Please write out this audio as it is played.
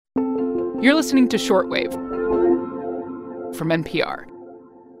You're listening to Shortwave from NPR.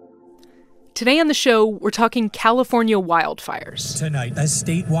 Today on the show, we're talking California wildfires. Tonight, a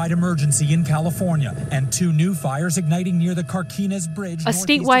statewide emergency in California and 2 new fires igniting near the Carquinez Bridge. A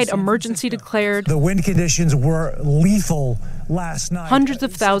statewide emergency declared. The wind conditions were lethal last night. Hundreds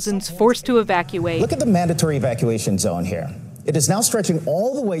of thousands forced to evacuate. Look at the mandatory evacuation zone here. It is now stretching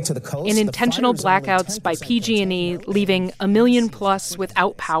all the way to the coast. And intentional blackouts by PG&E, leaving 1 million plus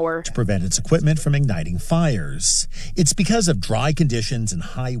without power. To prevent its equipment from igniting fires. It's because of dry conditions and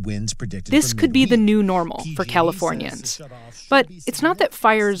high winds predicted. This could be the new normal for Californians. But it's not that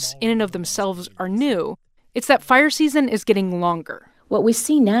fires in and of themselves are new. It's that fire season is getting longer. What we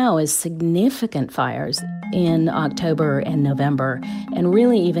see now is significant fires in October and November, and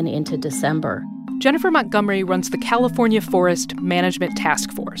really even into December. Jennifer Montgomery runs the California Forest Management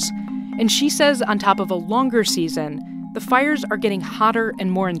Task Force. And she says on top of a longer season, the fires are getting hotter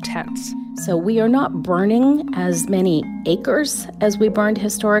and more intense. So we are not burning as many acres as we burned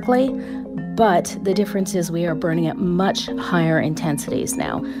historically, but the difference is we are burning at much higher intensities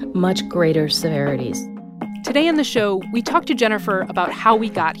now, much greater severities. Today on the show, we talked to Jennifer about how we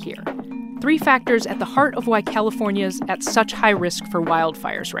got here. 3 factors at the heart of why California's at such high risk for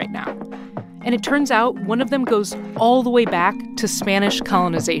wildfires right now. And it turns out one of them goes all the way back to Spanish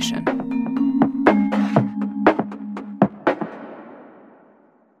colonization.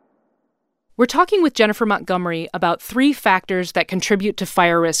 We're talking with Jennifer Montgomery about 3 factors that contribute to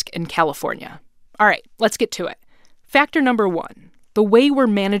fire risk in California. All right, let's get to it. Factor number 1, the way we're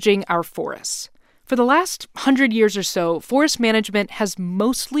managing our forests. For the last 100 years or so, forest management has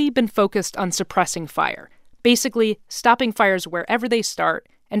mostly been focused on suppressing fire, basically stopping fires wherever they start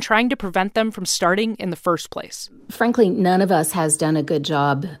and trying to prevent them from starting in the first place. Frankly, none of us has done a good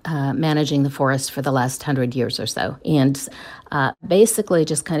job managing the forest for the last 100 years or so. And basically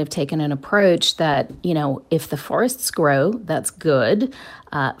just kind of taken an approach that, you know, if the forests grow, that's good.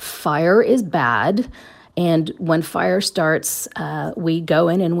 Fire is bad. And when fire starts, we go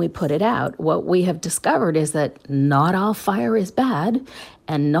in and we put it out. What we have discovered is that not all fire is bad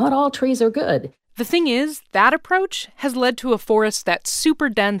and not all trees are good. The thing is, that approach has led to a forest that's super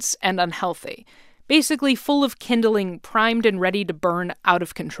dense and unhealthy, basically full of kindling primed and ready to burn out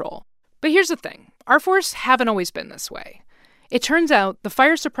of control. But here's the thing. Our forests haven't always been this way. It turns out the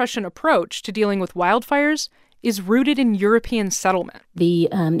fire suppression approach to dealing with wildfires is rooted in European settlement. The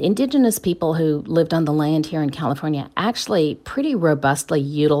indigenous people who lived on the land here in California actually pretty robustly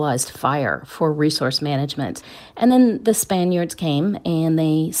utilized fire for resource management. And then the Spaniards came and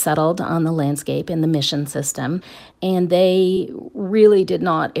they settled on the landscape in the mission system. And they really did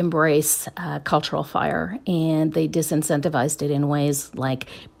not embrace cultural fire. And they disincentivized it in ways like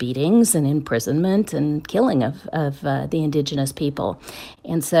beatings and imprisonment and killing of the indigenous people.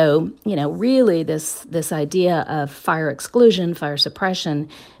 And so, you know, really this idea of fire exclusion, fire suppression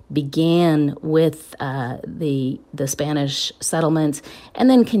began with the Spanish settlements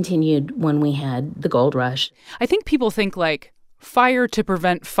and then continued when we had the gold rush. I think people think like fire to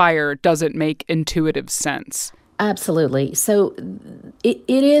prevent fire doesn't make intuitive sense. Absolutely. So it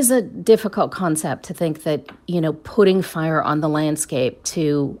is a difficult concept to think that, you know, putting fire on the landscape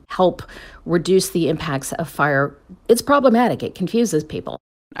to help reduce the impacts of fire, it's problematic. It confuses people.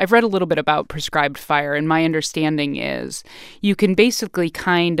 I've read a little bit about prescribed fire, and my understanding is you can basically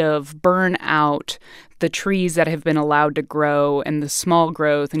kind of burn out the trees that have been allowed to grow and the small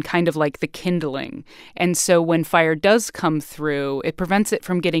growth and kind of like the kindling. And so when fire does come through, it prevents it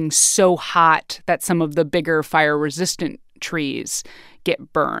from getting so hot that some of the bigger fire-resistant trees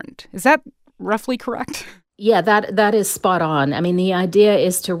get burned. Is that roughly correct? Yeah, that is spot on. I mean, the idea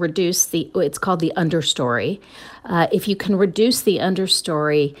is to reduce it's called the understory. If you can reduce the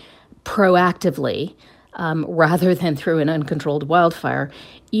understory proactively, rather than through an uncontrolled wildfire,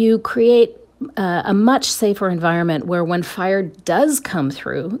 you create a much safer environment where when fire does come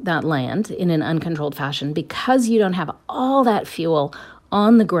through that land in an uncontrolled fashion, because you don't have all that fuel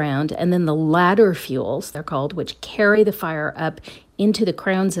on the ground, and then the ladder fuels, they're called, which carry the fire up into the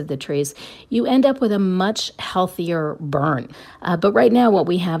crowns of the trees, you end up with a much healthier burn. But right now what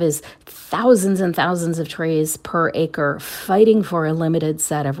we have is thousands and thousands of trees per acre fighting for a limited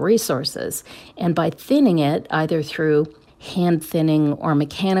set of resources. And by thinning it, either through hand thinning or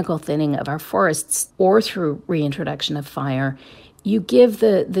mechanical thinning of our forests or through reintroduction of fire, you give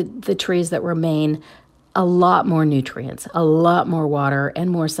the trees that remain a lot more nutrients, a lot more water,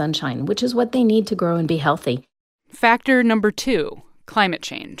 and more sunshine, which is what they need to grow and be healthy. Factor number 2, climate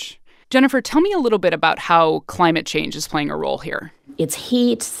change. Jennifer, tell me a little bit about how climate change is playing a role here. It's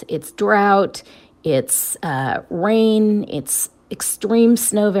heat, it's drought, it's rain, it's extreme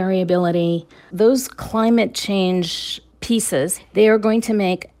snow variability, those climate change pieces, they are going to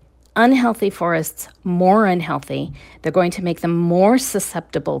make unhealthy forests more unhealthy. They're going to make them more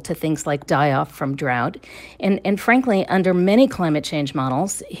susceptible to things like die-off from drought. And frankly, under many climate change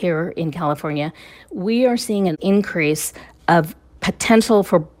models here in California, we are seeing an increase of potential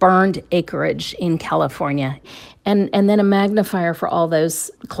for burned acreage in California. And then a magnifier for all those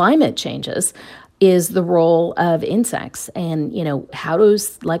climate changes is the role of insects. And, how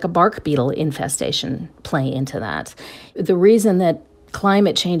does like a bark beetle infestation play into that? The reason that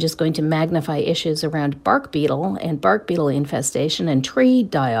climate change is going to magnify issues around bark beetle and bark beetle infestation and tree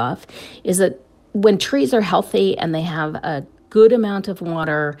die-off is that when trees are healthy and they have a good amount of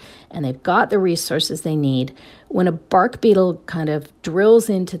water and they've got the resources they need, when a bark beetle kind of drills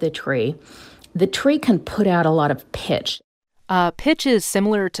into the tree can put out a lot of pitch. Pitch is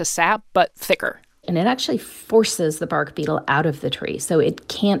similar to sap, but thicker. And it actually forces the bark beetle out of the tree, so it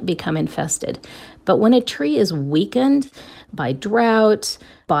can't become infested. But when a tree is weakened by drought,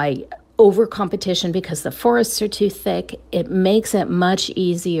 by over-competition because the forests are too thick, it makes it much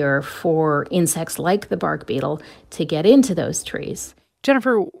easier for insects like the bark beetle to get into those trees.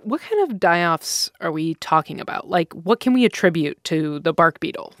 Jennifer, what kind of die-offs are we talking about? Like, what can we attribute to the bark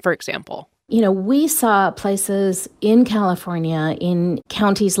beetle, for example? We saw places in California, in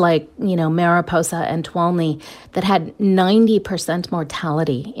counties like, Mariposa and Tuolumne, that had 90%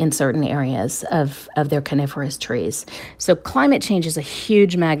 mortality in certain areas of their coniferous trees. So climate change is a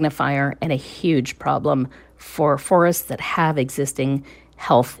huge magnifier and a huge problem for forests that have existing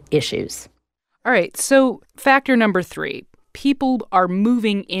health issues. All right, so factor number 3, people are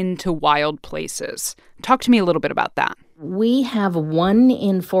moving into wild places. Talk to me a little bit about that. We have 1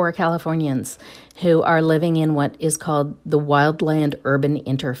 in 4 Californians who are living in what is called the wildland-urban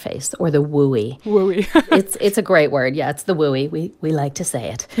interface, or the WUI. WUI. It's a great word. Yeah, it's the WUI. We like to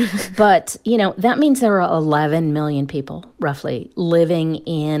say it. But, that means there are 11 million people, roughly, living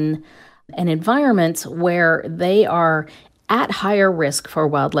in an environment where they are at higher risk for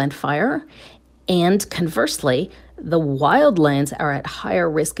wildland fire. And conversely, the wildlands are at higher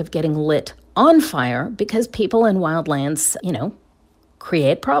risk of getting lit on fire because people in wildlands,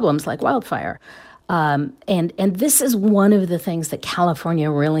 create problems like wildfire. And this is one of the things that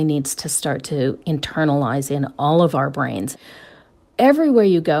California really needs to start to internalize in all of our brains. Everywhere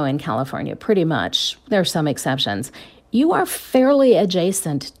you go in California, pretty much, there are some exceptions, you are fairly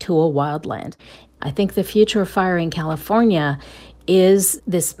adjacent to a wildland. I think the future of fire in California is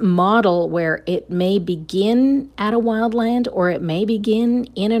this model where it may begin at a wildland or it may begin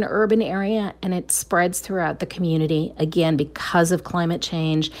in an urban area and it spreads throughout the community, again, because of climate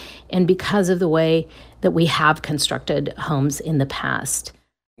change and because of the way that we have constructed homes in the past.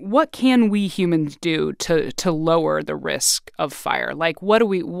 What can we humans do to lower the risk of fire? Like,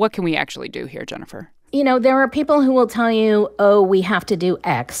 what can we actually do here, Jennifer? There are people who will tell you, we have to do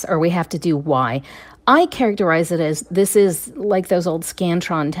X or we have to do Y. I characterize it as this is like those old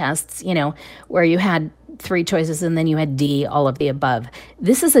Scantron tests, where you had 3 choices and then you had D, all of the above.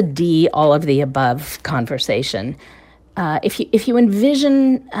 This is a D, all of the above conversation. If you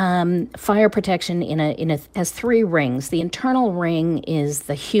envision fire protection as 3 rings, the internal ring is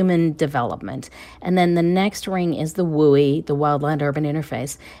the human development, and then the next ring is the WUI, the wildland-urban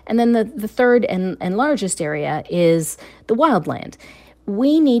interface, and then the third and largest area is the wildland.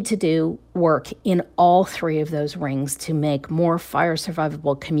 We need to do work in all 3 of those rings to make more fire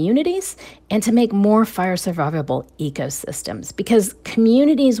survivable communities and to make more fire survivable ecosystems, because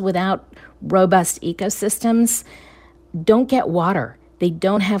communities without robust ecosystems don't get water. They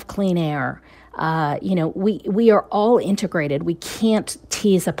don't have clean air. We are all integrated. We can't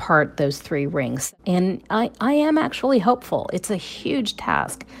tease apart those 3 rings. And I am actually hopeful. It's a huge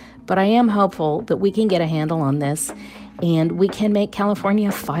task, but I am hopeful that we can get a handle on this and we can make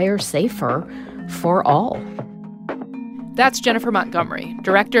California fire safer for all. That's Jennifer Montgomery,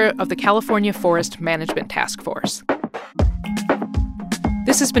 director of the California Forest Management Task Force.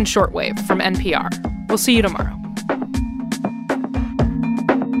 This has been Shortwave from NPR. We'll see you tomorrow.